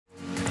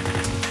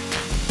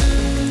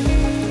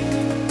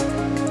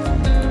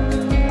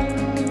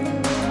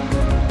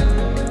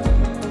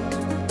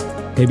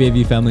Hey,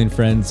 baby, family and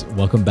friends.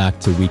 Welcome back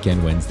to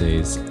Weekend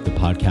Wednesdays, the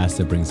podcast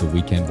that brings the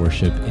weekend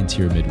worship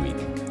into your midweek.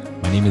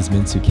 My name is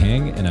Min-Soo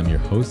Kang, and I'm your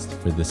host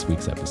for this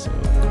week's episode.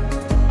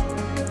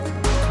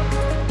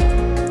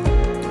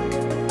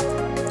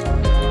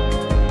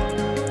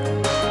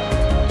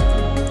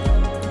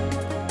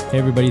 Hey,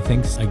 everybody.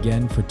 Thanks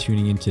again for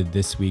tuning into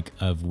this week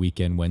of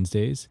Weekend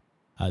Wednesdays.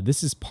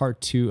 This is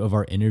part 2 of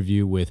our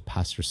interview with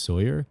Pastor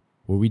Sawyer,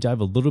 where we dive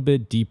a little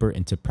bit deeper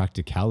into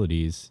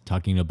practicalities,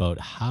 talking about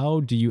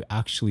how do you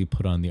actually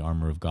put on the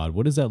armor of God?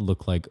 What does that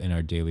look like in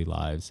our daily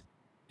lives?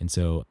 And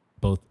so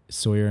both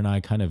Sawyer and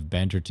I kind of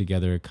banter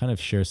together, kind of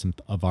share some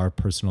of our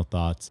personal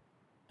thoughts.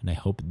 And I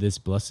hope this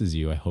blesses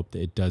you. I hope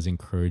that it does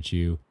encourage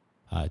you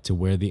to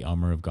wear the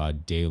armor of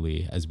God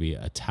daily as we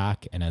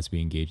attack and as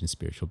we engage in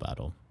spiritual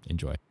battle.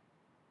 Enjoy.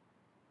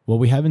 Well,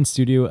 we have in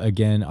studio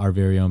again our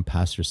very own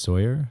Pastor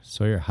Sawyer.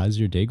 Sawyer, how's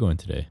your day going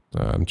today?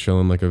 I'm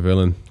chilling like a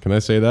villain. Can I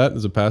say that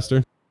as a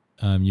pastor?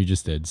 You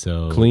just did.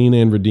 So clean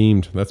and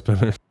redeemed. That's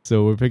better.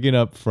 So we're picking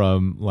up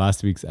from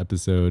last week's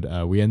episode.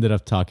 We ended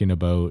up talking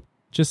about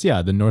just,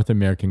 the North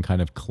American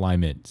kind of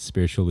climate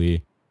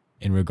spiritually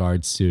in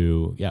regards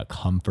to,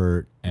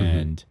 comfort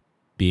and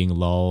being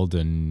lulled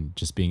and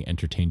just being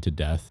entertained to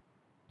death.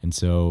 And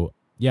so,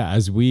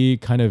 as we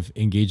kind of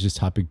engage this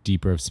topic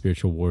deeper of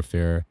spiritual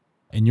warfare,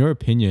 in your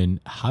opinion,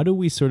 how do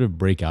we sort of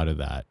break out of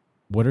that?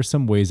 What are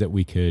some ways that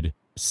we could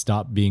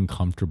stop being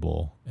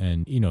comfortable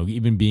and,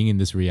 even being in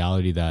this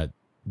reality that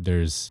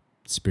there's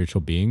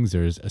spiritual beings,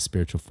 there's a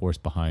spiritual force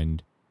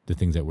behind the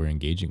things that we're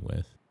engaging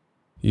with?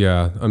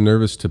 Yeah, I'm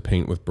nervous to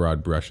paint with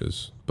broad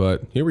brushes,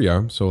 but here we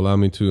are. So allow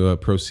me to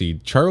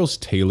proceed. Charles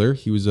Taylor,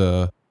 he was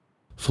a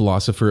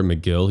philosopher at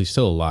McGill. He's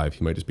still alive.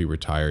 He might just be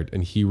retired.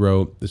 And he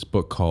wrote this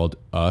book called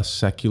A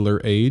Secular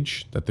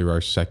Age, that there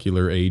are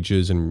secular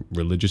ages and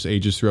religious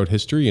ages throughout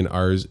history, and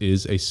ours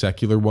is a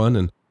secular one.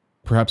 And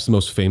perhaps the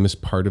most famous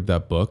part of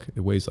that book, it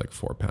weighs like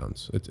 4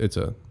 pounds.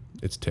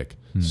 It's thick.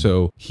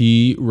 So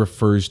he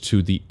refers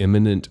to the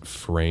immanent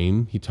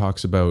frame. He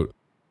talks about,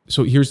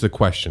 so here's the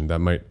question that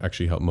might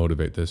actually help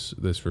motivate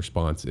this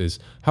response is,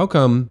 how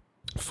come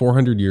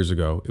 400 years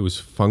ago, it was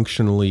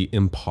functionally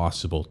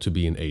impossible to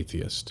be an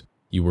atheist?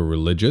 You were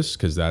religious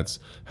because that's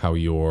how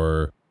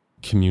your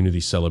community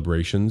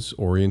celebrations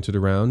oriented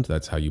around.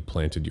 That's how you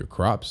planted your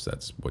crops.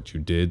 That's what you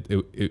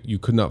did. You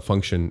could not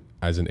function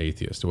as an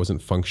atheist. It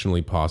wasn't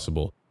functionally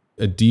possible.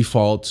 A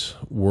default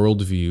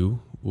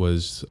worldview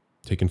was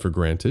taken for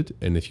granted.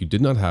 And if you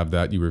did not have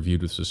that, you were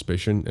viewed with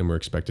suspicion and were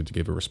expected to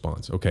give a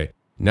response. Okay,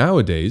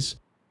 nowadays,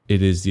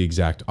 it is the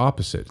exact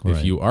opposite. Right.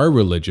 If you are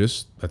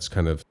religious, that's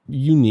kind of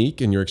unique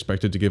and you're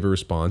expected to give a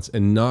response,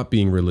 and not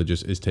being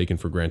religious is taken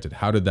for granted.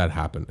 How did that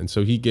happen? And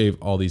so he gave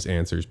all these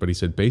answers, but he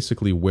said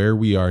basically where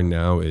we are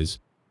now is,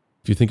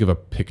 if you think of a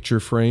picture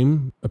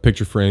frame,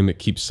 it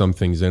keeps some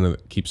things in and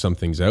it keeps some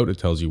things out. It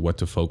tells you what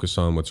to focus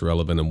on, what's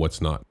relevant and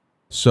what's not.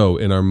 So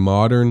in our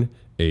modern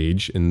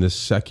age, in this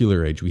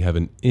secular age, we have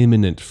an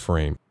immanent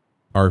frame.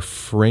 Our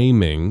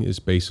framing is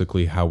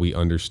basically how we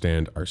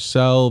understand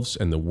ourselves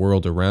and the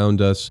world around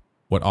us,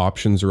 what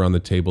options are on the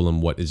table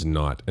and what is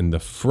not. And the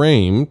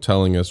frame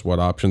telling us what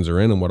options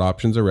are in and what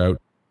options are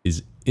out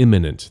is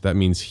immanent. That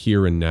means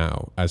here and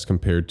now, as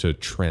compared to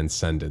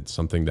transcendent,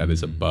 something that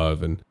is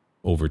above and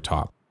over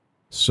top.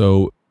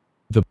 So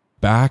the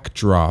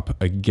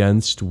backdrop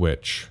against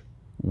which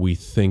we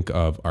think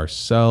of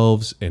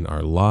ourselves and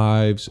our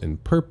lives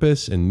and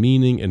purpose and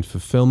meaning and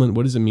fulfillment,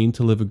 what does it mean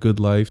to live a good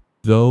life?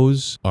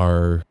 Those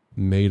are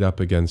made up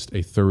against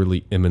a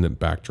thoroughly immanent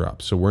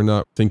backdrop. So we're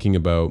not thinking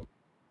about,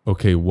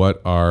 okay,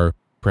 what are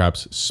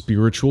perhaps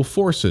spiritual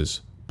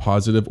forces,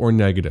 positive or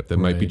negative, that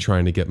might be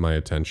trying to get my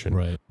attention?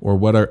 Right. Or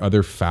what are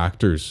other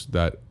factors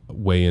that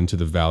weigh into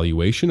the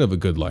valuation of a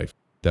good life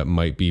that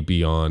might be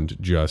beyond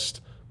just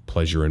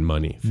pleasure and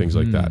money, things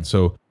like that.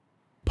 So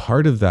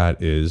part of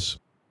that is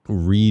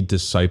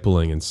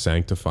rediscipling and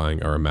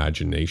sanctifying our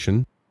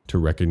imagination to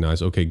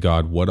recognize, okay,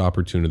 God, what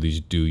opportunities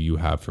do you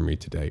have for me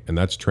today? And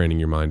that's training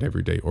your mind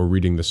every day, or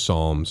reading the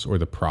Psalms or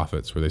the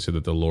prophets where they say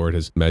that the Lord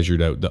has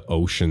measured out the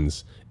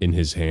oceans in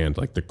his hand,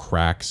 like the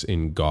cracks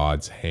in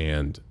God's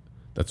hand.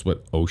 That's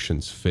what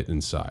oceans fit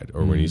inside.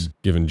 Or when he's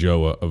given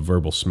Joe a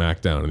verbal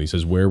smackdown and he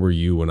says, where were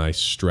you when I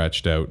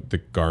stretched out the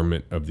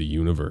garment of the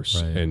universe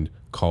and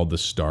called the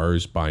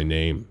stars by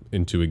name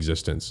into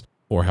existence?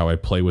 Or how I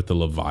play with the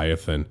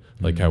Leviathan,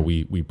 like how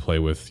we play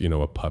with,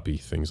 a puppy,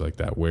 things like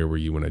that. Where were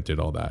you when I did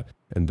all that?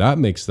 And that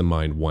makes the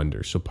mind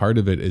wonder. So part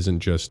of it isn't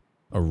just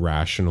a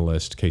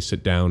rationalist, okay,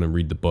 sit down and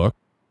read the book,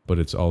 but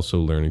it's also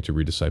learning to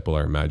redisciple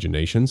our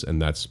imaginations.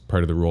 And that's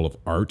part of the role of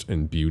art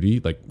and beauty.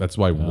 Like that's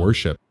why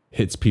worship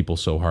hits people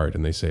so hard.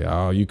 And they say,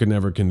 oh, you can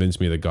never convince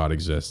me that God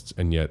exists.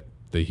 And yet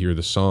they hear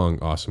the song,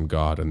 Awesome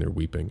God, and they're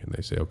weeping. And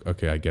they say,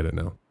 okay, I get it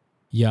now.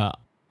 Yeah.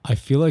 I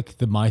feel like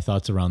my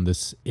thoughts around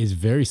this is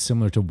very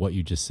similar to what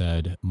you just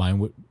said.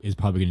 Mine is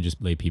probably going to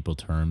just lay people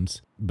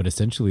terms. But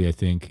essentially, I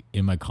think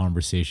in my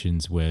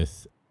conversations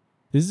with,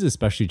 this is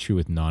especially true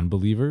with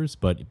non-believers,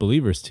 but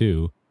believers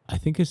too, I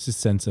think it's a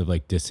sense of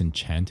like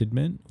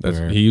disenchantment.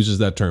 He uses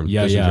that term,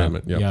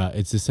 disenchantment. Yeah.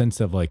 It's a sense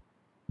of like,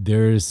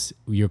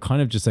 you're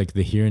kind of just like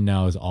the here and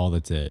now is all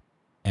that's it.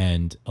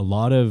 And a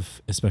lot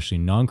of, especially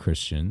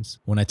non-Christians,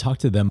 when I talk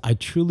to them, I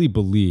truly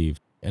believe,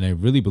 and I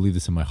really believe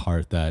this in my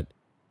heart, that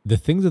the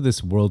things of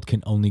this world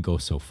can only go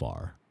so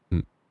far.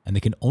 And they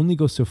can only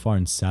go so far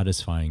in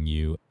satisfying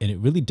you. And it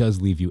really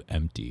does leave you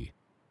empty.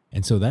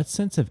 And so that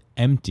sense of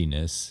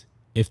emptiness,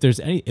 if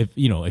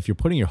you're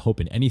putting your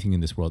hope in anything in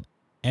this world,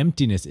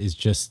 emptiness is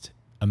just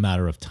a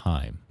matter of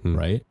time,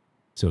 right?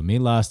 So it may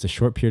last a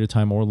short period of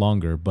time or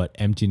longer, but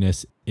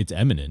emptiness, it's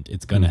imminent.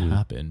 It's going to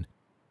happen.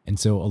 And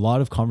so a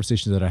lot of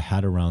conversations that I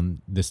had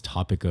around this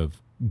topic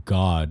of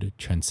God,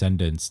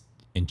 transcendence,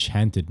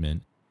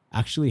 enchantment,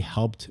 actually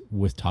helped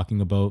with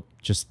talking about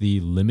just the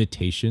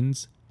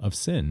limitations of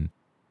sin,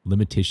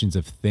 limitations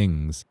of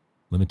things,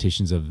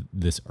 limitations of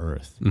this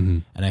earth.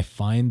 And I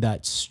find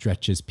that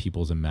stretches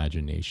people's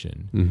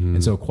imagination.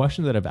 And so a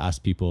question that I've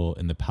asked people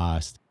in the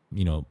past,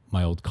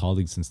 my old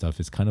colleagues and stuff,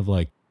 is kind of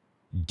like,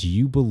 do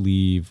you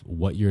believe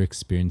what you're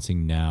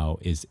experiencing now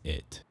is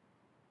it?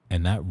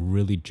 And that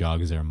really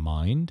jogs their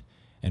mind.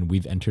 And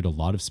we've entered a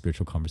lot of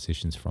spiritual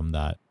conversations from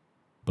that.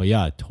 But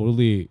yeah, I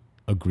totally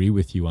agree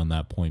with you on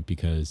that point,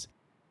 because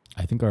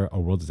I think our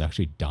world is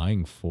actually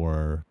dying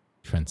for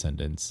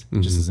transcendence.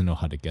 It just doesn't know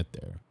how to get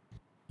there.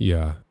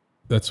 Yeah.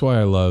 That's why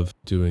I love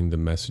doing the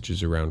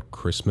messages around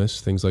Christmas,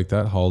 things like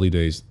that.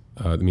 Holidays,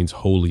 it means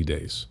holy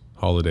days.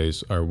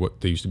 Holidays are what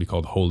they used to be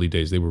called, holy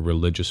days. They were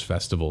religious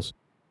festivals.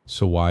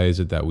 So why is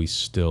it that we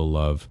still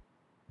love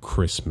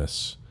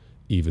Christmas,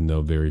 even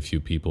though very few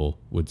people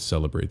would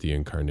celebrate the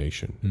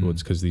incarnation? Well,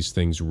 it's because these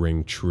things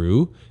ring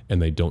true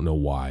and they don't know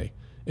why.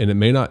 And it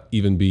may not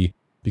even be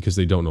because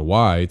they don't know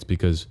why. It's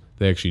because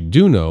they actually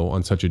do know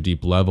on such a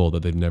deep level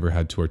that they've never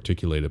had to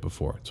articulate it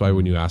before. That's why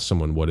when you ask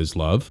someone what is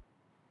love,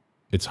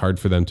 it's hard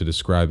for them to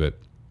describe it,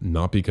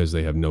 not because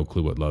they have no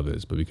clue what love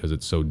is, but because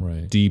it's so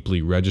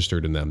deeply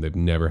registered in them. They've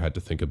never had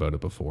to think about it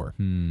before.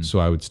 So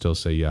I would still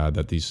say,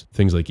 that these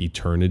things like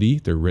eternity,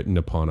 they're written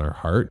upon our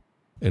heart.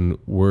 And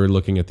we're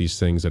looking at these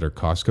things that are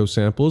Costco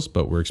samples,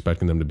 but we're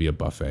expecting them to be a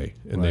buffet.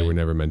 And they were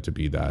never meant to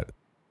be that.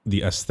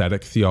 The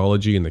aesthetic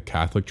theology in the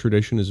Catholic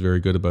tradition is very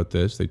good about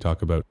this. They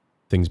talk about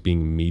things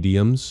being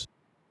mediums,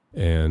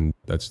 and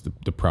that's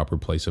the proper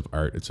place of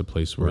art. It's a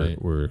place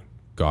where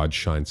God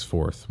shines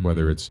forth,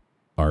 whether it's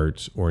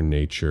art or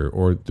nature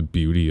or the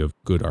beauty of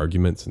good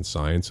arguments and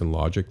science and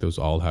logic. Those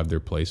all have their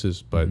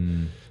places. But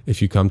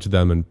if you come to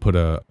them and put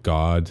a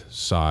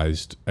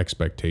God-sized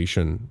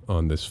expectation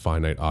on this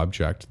finite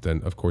object,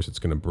 then of course it's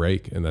going to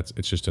break, and it's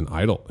just an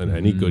idol. And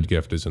any good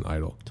gift is an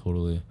idol.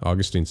 Totally.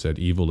 Augustine said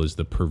evil is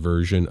the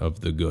perversion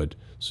of the good.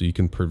 So you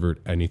can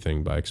pervert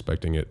anything by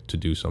expecting it to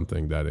do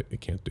something that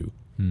it can't do.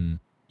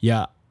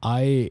 Yeah,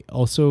 I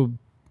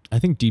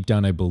think deep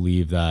down I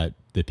believe that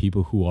the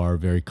people who are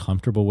very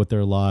comfortable with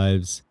their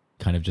lives,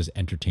 kind of just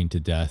entertained to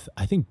death,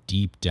 I think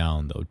deep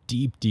down, though,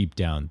 deep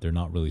down, they're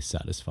not really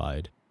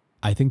satisfied.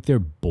 I think they're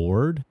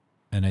bored,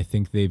 and I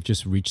think they've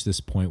just reached this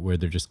point where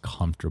they're just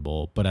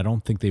comfortable, but I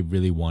don't think they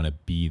really want to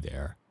be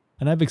there.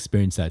 And I've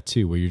experienced that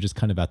too, where you're just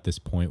kind of at this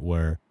point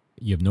where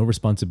you have no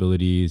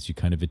responsibilities, you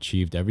kind of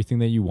achieved everything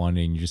that you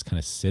wanted, and you just kind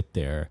of sit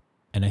there.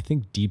 And I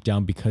think deep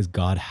down, because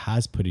God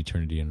has put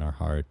eternity in our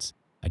hearts,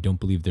 I don't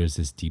believe there's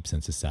this deep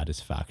sense of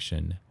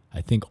satisfaction. I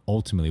think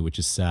ultimately, which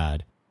is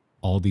sad,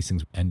 all these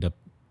things end up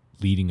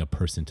leading a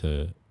person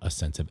to a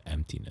sense of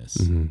emptiness.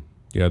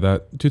 Yeah,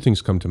 that two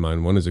things come to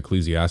mind. One is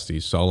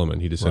Ecclesiastes, Solomon.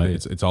 He just said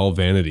it's all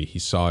vanity. He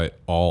saw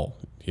it all.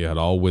 He had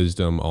all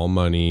wisdom, all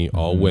money,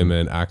 all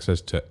women,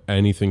 access to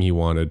anything he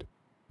wanted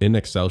in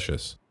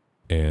excelsis.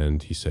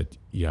 And he said,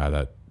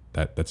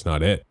 that's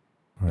not it.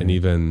 Right. And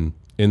even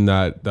in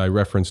that, I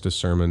referenced a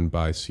sermon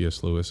by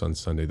C.S. Lewis on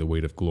Sunday, The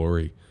Weight of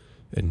Glory.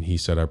 And he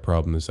said our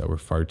problem is that we're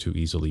far too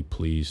easily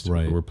pleased.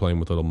 We're playing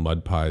with little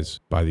mud pies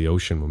by the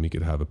ocean when we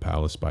could have a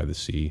palace by the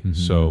sea.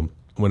 So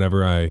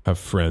whenever I have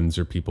friends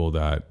or people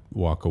that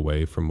walk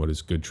away from what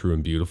is good, true,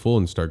 and beautiful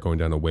and start going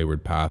down a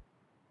wayward path,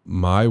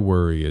 my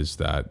worry is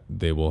that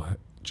they will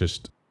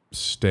just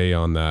stay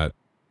on that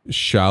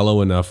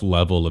shallow enough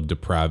level of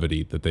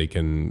depravity that they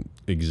can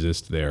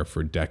exist there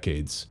for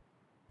decades,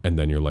 and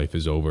then your life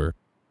is over.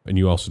 And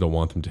you also don't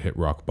want them to hit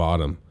rock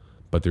bottom.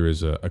 But there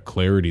is a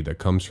clarity that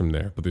comes from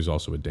there, but there's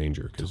also a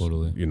danger because,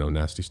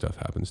 nasty stuff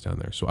happens down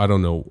there. So I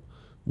don't know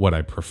what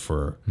I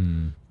prefer,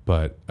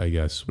 but I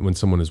guess when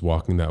someone is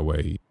walking that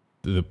way,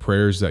 the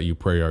prayers that you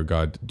pray are,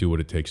 God, do what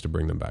it takes to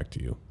bring them back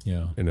to you.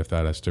 Yeah. And if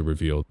that has to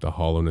reveal the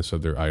hollowness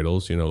of their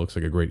idols, it looks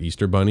like a great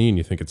Easter bunny and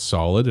you think it's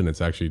solid and it's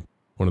actually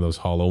one of those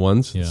hollow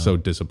ones. Yeah. It's so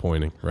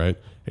disappointing, right?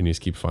 And you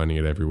just keep finding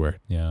it everywhere.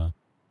 Yeah.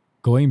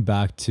 Going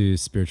back to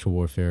spiritual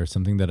warfare,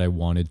 something that I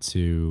wanted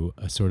to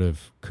sort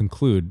of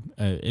conclude,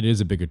 it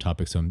is a bigger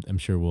topic, so I'm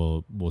sure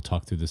we'll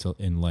talk through this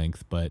in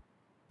length, but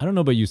I don't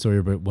know about you,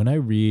 Sawyer, but when I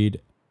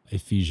read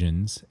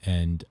Ephesians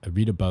and I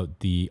read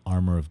about the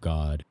armor of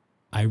God,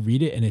 I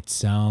read it and it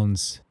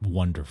sounds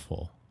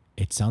wonderful.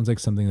 It sounds like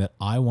something that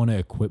I want to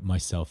equip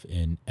myself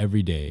in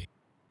every day.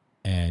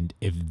 And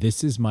if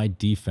this is my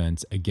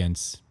defense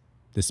against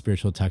the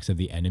spiritual attacks of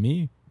the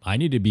enemy, I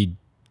need to be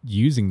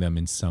using them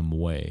in some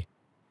way.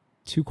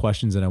 two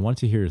questions, and I want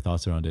to hear your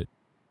thoughts around it.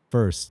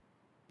 First,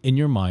 in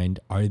your mind,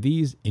 are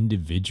these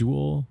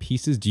individual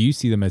pieces? Do you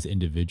see them as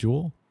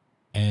individual?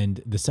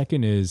 And the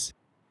second is,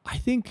 I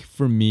think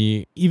for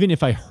me, even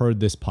if I heard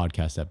this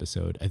podcast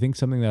episode, I think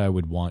something that I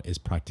would want is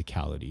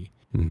practicality.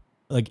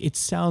 Like, it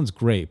sounds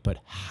great, but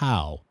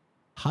how?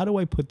 How do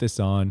I put this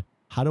on?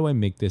 How do I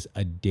make this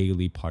a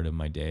daily part of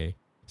my day?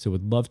 So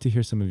would love to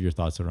hear some of your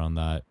thoughts around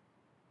that.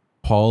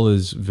 Paul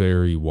is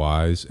very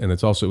wise, and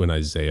it's also in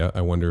Isaiah.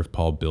 I wonder if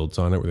Paul builds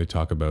on it, where they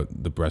talk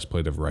about the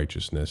breastplate of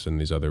righteousness and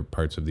these other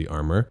parts of the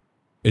armor.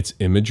 It's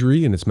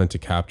imagery, and it's meant to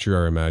capture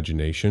our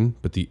imagination,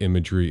 but the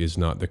imagery is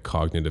not the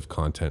cognitive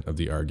content of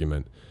the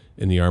argument.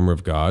 In the armor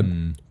of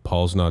God,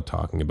 Paul's not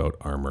talking about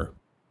armor.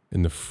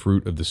 In the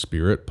fruit of the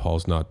Spirit,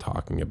 Paul's not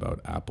talking about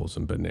apples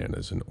and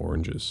bananas and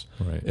oranges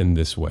in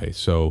this way.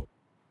 So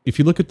if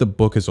you look at the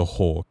book as a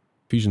whole,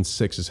 Ephesians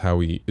 6 is how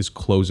he is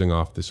closing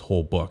off this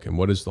whole book. And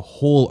what is the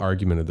whole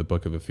argument of the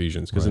book of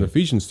Ephesians? Because in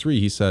Ephesians 3,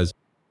 he says,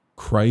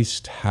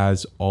 Christ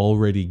has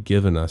already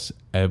given us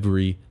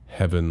every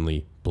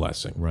heavenly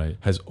blessing,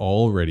 has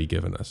already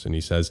given us. And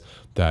he says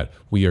that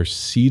we are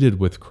seated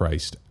with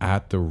Christ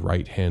at the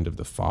right hand of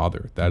the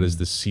Father. That is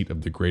the seat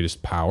of the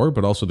greatest power,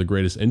 but also the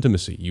greatest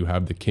intimacy. You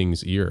have the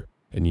king's ear,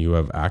 and you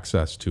have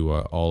access to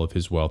all of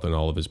his wealth and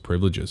all of his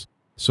privileges.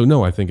 So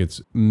no, I think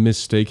it's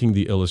mistaking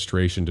the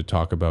illustration to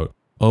talk about,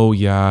 oh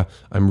yeah,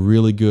 I'm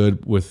really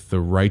good with the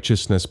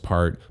righteousness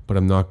part, but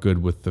I'm not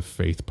good with the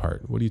faith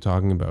part. What are you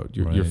talking about?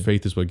 Your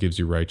faith is what gives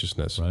you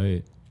righteousness.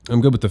 I'm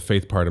good with the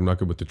faith part. I'm not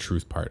good with the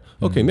truth part.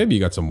 Okay, maybe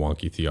you got some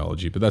wonky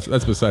theology, but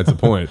that's besides the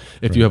point.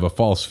 If you have a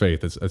false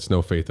faith, it's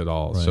no faith at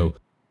all. So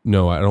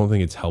no, I don't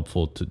think it's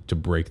helpful to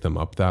break them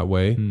up that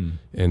way.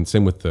 And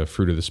same with the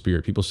fruit of the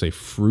Spirit. People say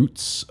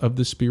fruits of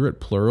the Spirit,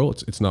 plural.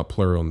 It's not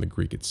plural in the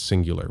Greek. It's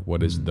singular.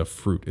 What is the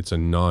fruit? It's a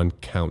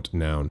non-count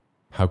noun.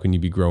 How can you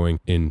be growing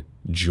in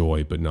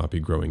joy but not be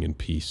growing in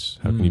peace?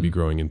 How can you be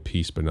growing in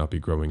peace but not be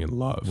growing in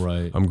love?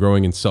 I'm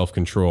growing in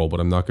self-control, but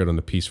I'm not good on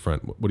the peace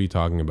front. What are you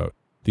talking about?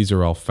 These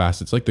are all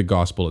facets, like the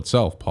gospel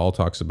itself. Paul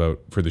talks about,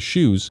 for the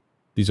shoes,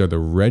 these are the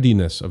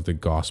readiness of the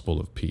gospel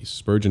of peace.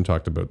 Spurgeon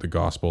talked about the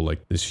gospel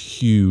like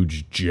this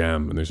huge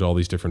gem, and there's all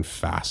these different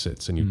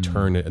facets, and you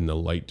turn it in the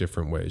light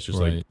different ways. Just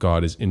like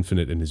God is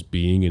infinite in his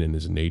being and in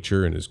his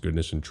nature and his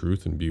goodness and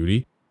truth and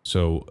beauty.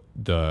 So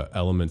the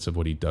elements of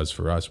what he does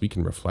for us, we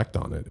can reflect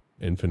on it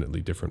infinitely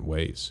different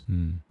ways.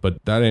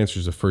 But that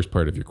answers the first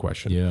part of your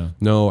question.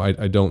 No,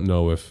 I don't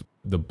know if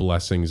the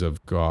blessings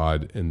of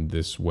God in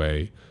this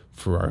way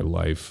for our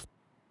life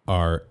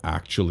are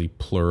actually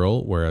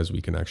plural, whereas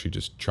we can actually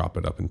just chop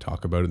it up and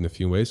talk about it in a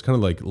few ways. Kind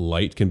of like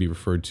light can be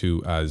referred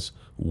to as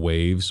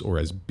waves or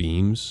as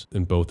beams,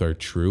 and both are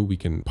true. We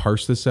can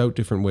parse this out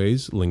different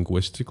ways.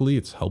 Linguistically,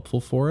 it's helpful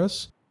for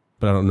us.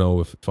 But I don't know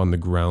if on the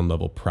ground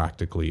level,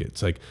 practically,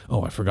 it's like,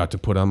 oh, I forgot to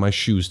put on my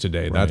shoes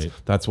today.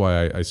 That's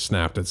why I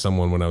snapped at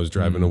someone when I was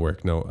driving to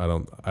work. No,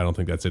 I don't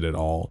think that's it at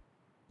all.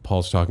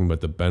 Paul's talking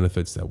about the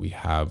benefits that we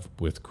have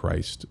with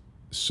Christ.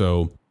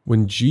 So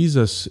when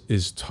Jesus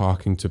is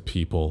talking to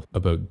people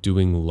about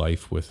doing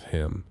life with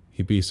him,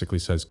 he basically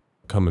says,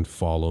 come and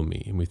follow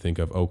me. And we think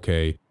of,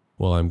 okay,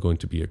 well, I'm going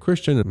to be a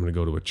Christian. I'm going to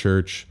go to a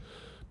church,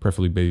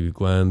 preferably Baby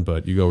Glen,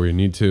 but you go where you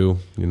need to.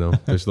 You know,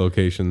 there's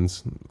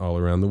locations all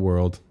around the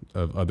world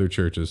of other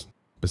churches,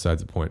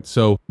 besides the point.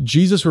 So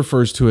Jesus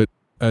refers to it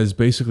as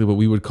basically what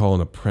we would call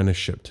an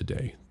apprenticeship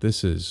today.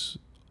 This is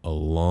a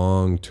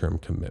long-term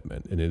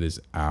commitment, and it is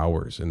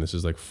hours. And this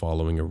is like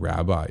following a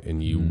rabbi,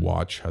 and you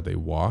watch how they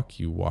walk,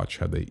 you watch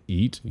how they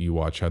eat, you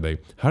watch how do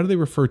they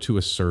refer to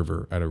a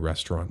server at a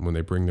restaurant when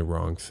they bring the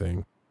wrong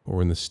thing, or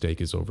when the steak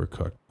is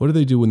overcooked? What do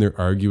they do when they're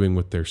arguing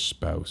with their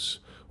spouse?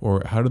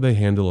 Or how do they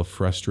handle a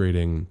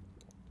frustrating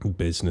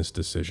business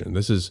decision?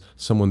 This is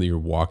someone that you're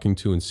walking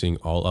to and seeing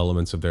all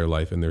elements of their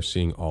life, and they're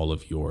seeing all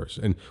of yours.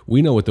 And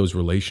we know what those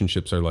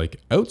relationships are like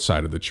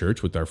outside of the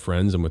church with our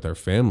friends and with our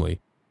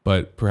family.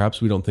 But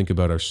perhaps we don't think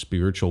about our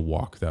spiritual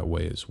walk that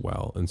way as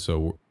well. And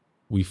so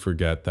we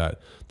forget that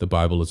the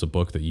Bible is a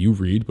book that you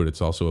read, but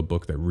it's also a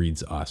book that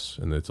reads us,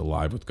 and it's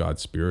alive with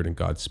God's Spirit, and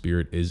God's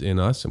Spirit is in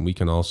us. And we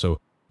can also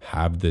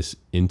have this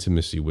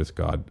intimacy with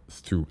God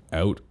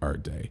throughout our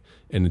day.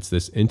 And it's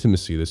this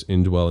intimacy, this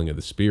indwelling of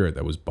the Spirit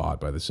that was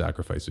bought by the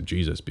sacrifice of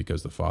Jesus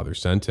because the Father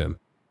sent him.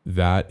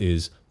 That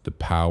is the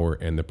power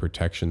and the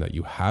protection that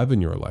you have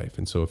in your life.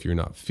 And so if you're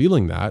not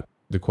feeling that,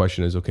 the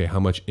question is, okay, how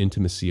much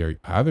intimacy are you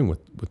having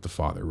with the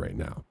Father right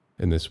now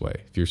in this way?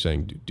 If you're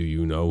saying, do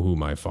you know who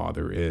my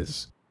Father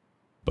is?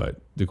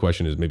 But the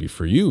question is maybe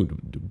for you,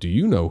 do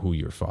you know who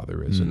your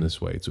Father is in this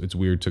way? It's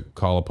weird to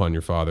call upon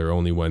your Father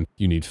only when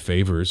you need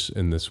favors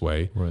in this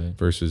way,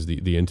 versus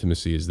the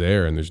intimacy is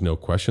there, and there's no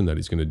question that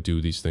he's going to do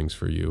these things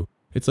for you.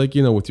 It's like,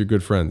 with your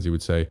good friends, you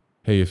would say,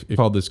 hey, if you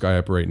called this guy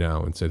up right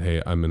now and said,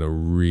 hey, I'm in a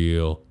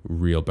real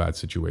bad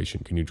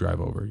situation, can you drive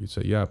over? You'd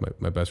say, yeah,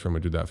 my best friend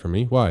would do that for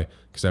me. Why?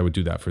 Because I would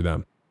do that for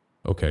them.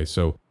 Okay,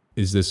 so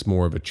is this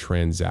more of a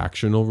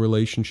transactional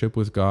relationship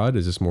with God?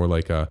 Is this more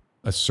like a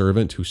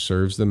servant who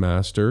serves the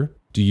master?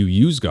 Do you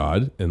use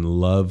God and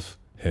love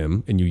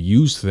him, and you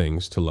use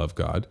things to love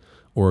God?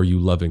 Or are you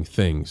loving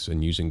things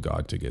and using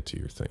God to get to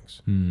your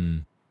things?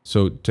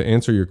 So to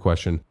answer your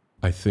question,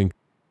 I think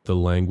the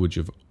language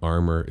of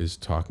armor is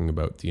talking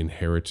about the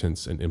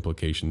inheritance and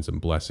implications and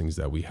blessings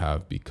that we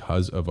have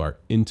because of our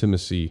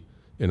intimacy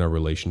in our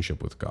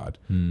relationship with God.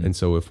 And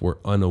so if we're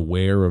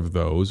unaware of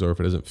those, or if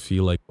it doesn't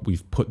feel like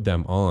we've put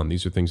them on,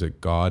 these are things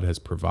that God has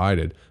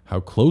provided. How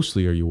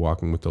closely are you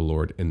walking with the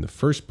Lord in the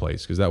first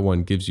place? Because that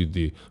one gives you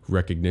the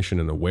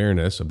recognition and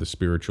awareness of the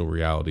spiritual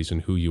realities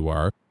and who you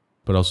are,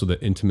 but also the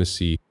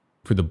intimacy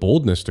for the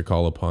boldness to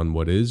call upon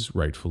what is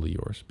rightfully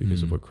yours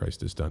because of what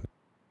Christ has done.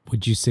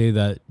 Would you say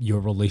that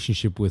your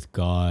relationship with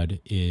God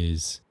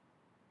is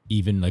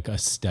even like a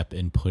step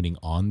in putting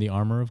on the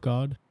armor of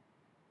God?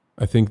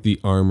 I think the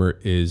armor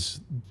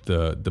is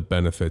the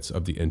benefits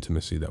of the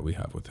intimacy that we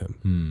have with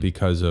him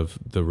because of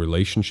the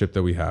relationship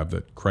that we have,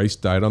 that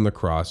Christ died on the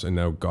cross and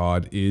now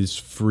God is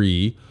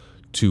free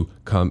to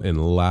come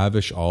and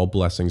lavish all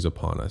blessings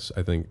upon us.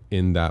 I think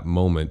in that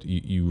moment,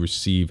 you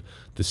receive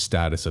the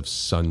status of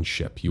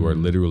sonship. You are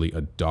literally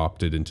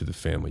adopted into the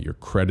family. You're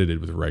credited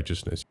with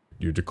righteousness.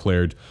 You're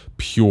declared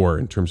pure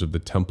in terms of the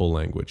temple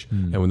language.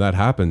 And when that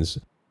happens,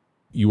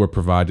 you are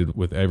provided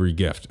with every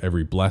gift,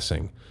 every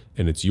blessing.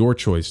 And it's your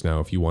choice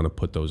now if you want to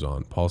put those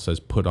on. Paul says,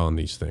 put on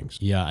these things.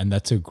 Yeah, and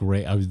that's I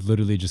was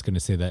literally just going to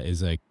say that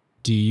is like,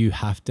 do you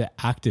have to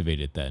activate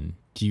it then?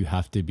 Do you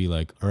have to be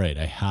like, all right,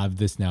 I have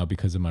this now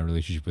because of my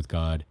relationship with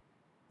God?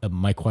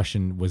 My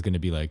question was going to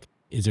be like,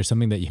 is there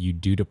something that you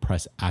do to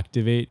press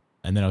activate?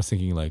 And then I was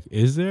thinking like,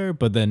 is there?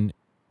 But then,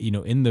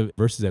 in the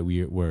verses that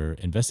we were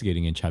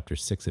investigating in chapter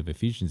 6 of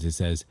Ephesians, it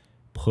says,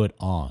 put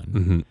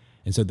on.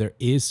 And so there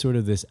is sort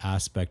of this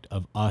aspect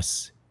of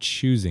us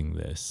choosing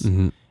this.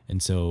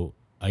 And so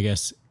I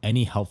guess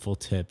any helpful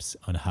tips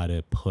on how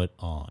to put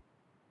on?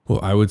 Well,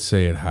 I would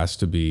say it has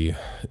to be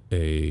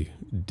a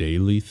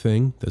daily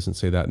thing. Doesn't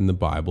say that in the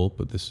Bible,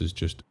 but this is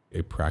just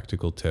a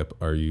practical tip.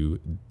 Are you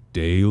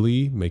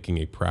daily making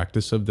a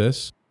practice of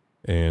this?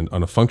 And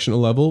on a functional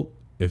level,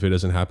 if it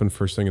doesn't happen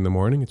first thing in the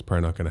morning, it's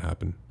probably not going to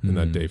happen in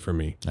that day for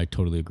me. I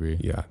totally agree.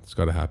 Yeah, it's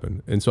got to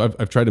happen. And so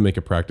I've tried to make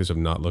a practice of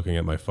not looking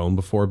at my phone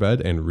before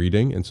bed and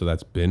reading. And so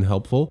that's been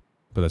helpful,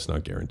 but that's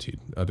not guaranteed.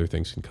 Other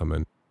things can come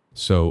in.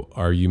 So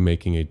are you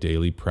making a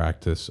daily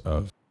practice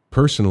of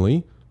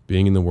personally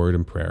being in the Word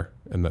and prayer,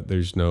 and that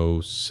there's no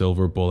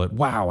silver bullet?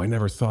 Wow, I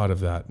never thought of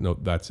that. No,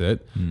 that's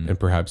it. And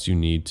perhaps you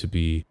need to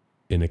be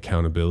in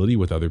accountability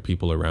with other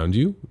people around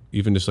you,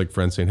 even just like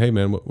friends saying, hey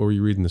man, what were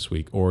you reading this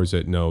week? Or is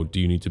it, no, do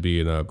you need to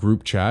be in a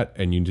group chat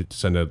and you need to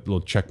send a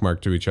little check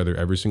mark to each other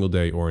every single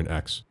day, or an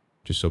X,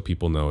 just so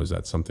people know, is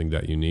that something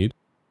that you need?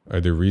 Are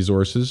there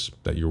resources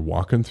that you're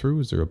walking through?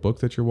 Is there a book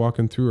that you're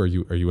walking through?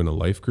 Are you in a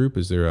life group?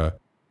 Is there a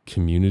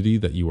community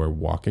that you are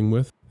walking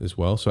with as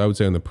well? So I would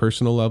say on the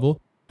personal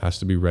level, has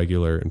to be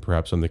regular, and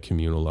perhaps on the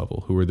communal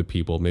level, who are the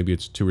people? Maybe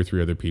it's 2 or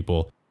 3 other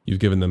people. You've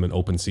given them an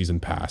open season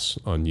pass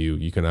on you.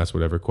 You can ask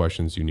whatever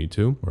questions you need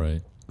to.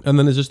 Right. And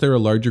then is there a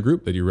larger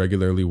group that you're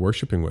regularly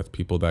worshiping with?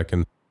 People that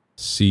can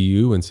see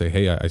you and say,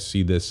 hey, I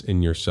see this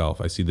in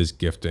yourself. I see this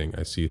gifting.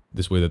 I see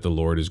this way that the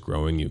Lord is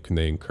growing you. Can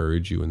they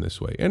encourage you in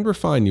this way and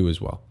refine you as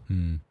well?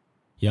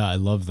 Yeah, I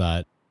love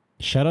that.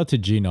 Shout out to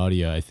Gene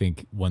Audia. I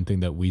think one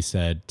thing that we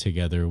said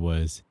together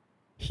was,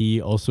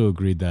 he also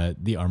agreed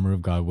that the armor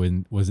of God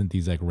wasn't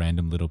these like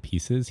random little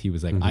pieces. He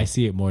was like, I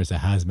see it more as a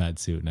hazmat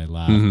suit. And I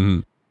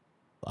laughed.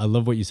 I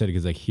love what you said,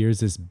 because like, here's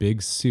this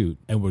big suit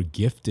and we're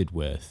gifted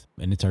with,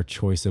 and it's our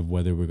choice of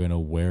whether we're going to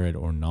wear it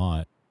or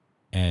not.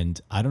 And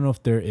I don't know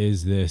if there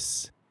is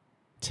this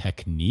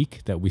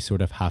technique that we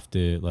sort of have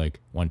to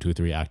like 1, 2,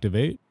 3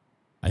 activate.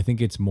 I think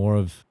it's more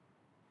of,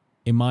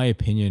 in my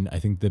opinion, I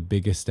think the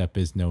biggest step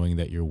is knowing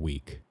that you're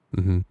weak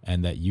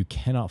and that you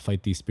cannot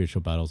fight these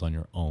spiritual battles on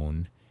your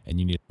own. And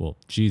you need,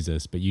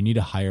 Jesus, but you need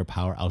a higher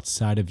power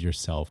outside of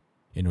yourself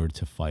in order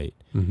to fight.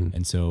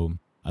 And so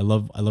I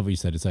love what you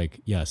said. It's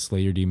like, yeah, slay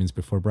your demons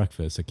before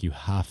breakfast. Like you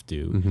have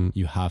to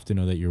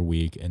know that you're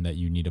weak and that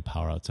you need a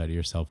power outside of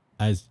yourself.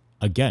 As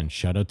again,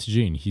 shout out to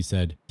Gene. He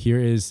said, here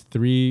is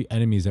 3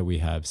 enemies that we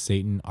have: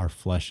 Satan, our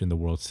flesh, and the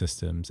world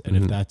systems. And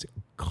if that's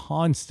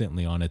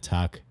constantly on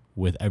attack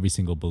with every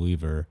single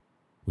believer,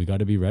 we got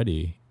to be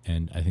ready.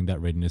 And I think that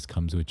readiness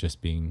comes with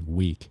just being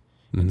weak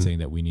and saying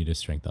that we need a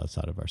strength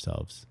outside of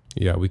ourselves.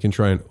 Yeah, we can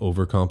try and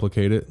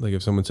overcomplicate it. Like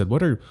if someone said,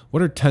 what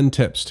are 10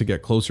 tips to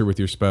get closer with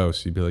your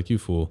spouse? You'd be like, you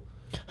fool.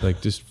 Like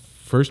just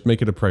first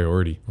make it a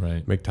priority.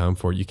 Right. Make time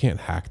for it. You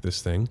can't hack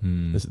this thing.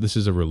 This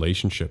is a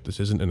relationship. This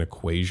isn't an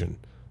equation.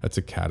 That's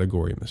a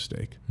category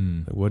mistake.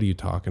 Like, what are you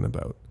talking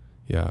about?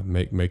 Yeah,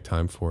 make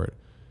time for it.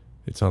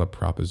 It's not a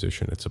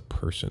proposition. It's a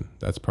person.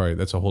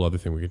 That's a whole other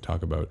thing we could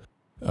talk about.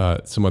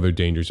 Some other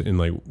dangers in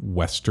like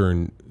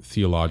Western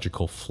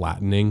theological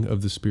flattening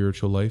of the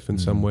spiritual life in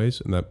some ways.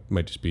 And that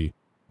might just be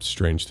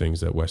strange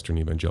things that Western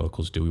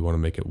evangelicals do. We want to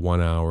make it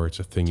 1 hour. It's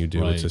a thing you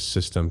do. Right. It's a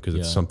system because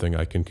it's something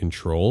I can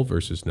control,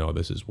 versus no,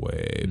 this is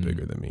way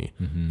bigger than me.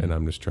 And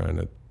I'm just trying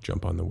to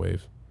jump on the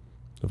wave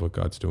of what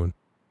God's doing.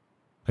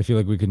 I feel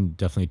like we can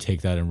definitely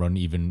take that and run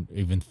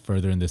even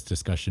further in this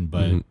discussion,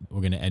 but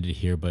we're going to end it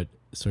here. But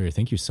Sawyer,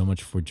 thank you so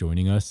much for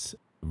joining us.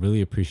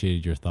 Really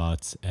appreciated your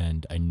thoughts.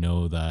 And I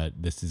know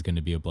that this is going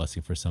to be a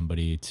blessing for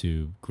somebody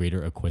to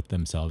greater equip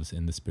themselves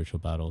in the spiritual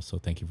battle. So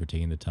thank you for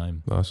taking the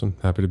time. Awesome.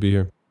 Happy to be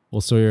here. Well,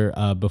 Sawyer,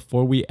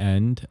 before we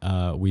end,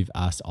 we've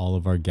asked all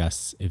of our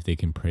guests if they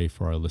can pray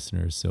for our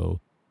listeners. So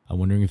I'm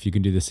wondering if you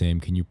can do the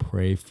same. Can you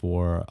pray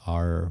for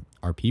our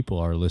people,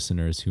 our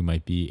listeners who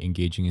might be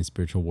engaging in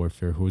spiritual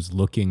warfare, who's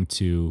looking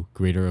to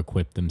greater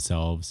equip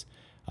themselves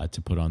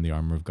to put on the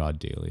armor of God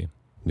daily?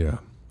 Yeah.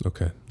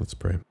 Okay. Let's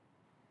pray.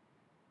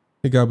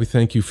 Hey, God, we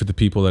thank you for the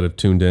people that have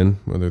tuned in,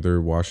 whether they're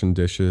washing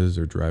dishes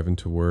or driving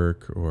to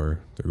work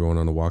or they're going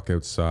on a walk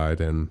outside,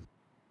 and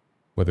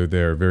whether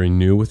they're very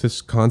new with this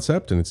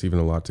concept and it's even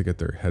a lot to get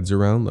their heads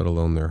around, let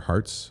alone their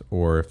hearts,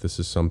 or if this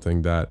is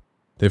something that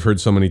they've heard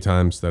so many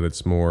times that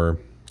it's more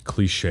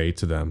cliche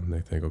to them. And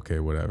they think, okay,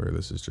 whatever,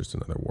 this is just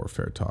another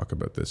warfare talk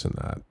about this and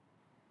that.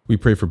 We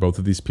pray for both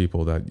of these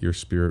people that your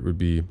Spirit would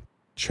be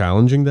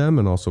challenging them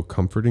and also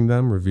comforting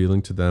them,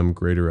 revealing to them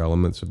greater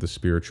elements of the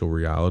spiritual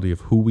reality of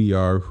who we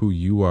are, who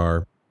you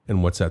are,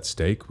 and what's at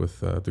stake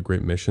with the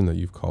great mission that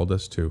you've called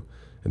us to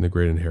and the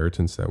great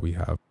inheritance that we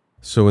have.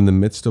 So in the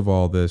midst of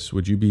all this,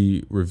 would you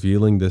be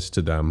revealing this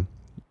to them,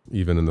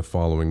 even in the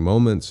following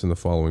moments, in the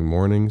following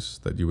mornings,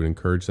 that you would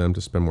encourage them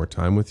to spend more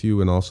time with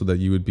you, and also that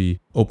you would be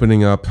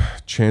opening up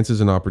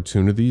chances and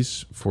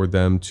opportunities for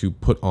them to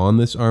put on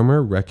this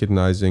armor,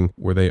 recognizing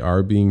where they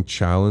are being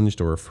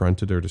challenged or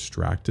affronted or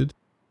distracted,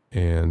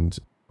 and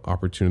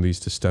opportunities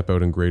to step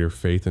out in greater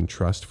faith and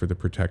trust for the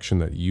protection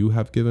that you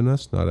have given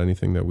us, not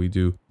anything that we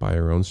do by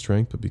our own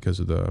strength, but because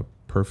of the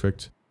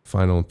perfect,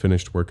 final and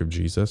finished work of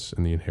Jesus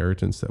and the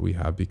inheritance that we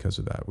have because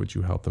of that. Would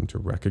you help them to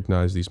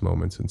recognize these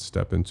moments and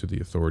step into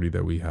the authority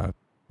that we have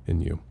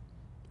in you?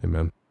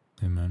 Amen.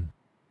 Amen.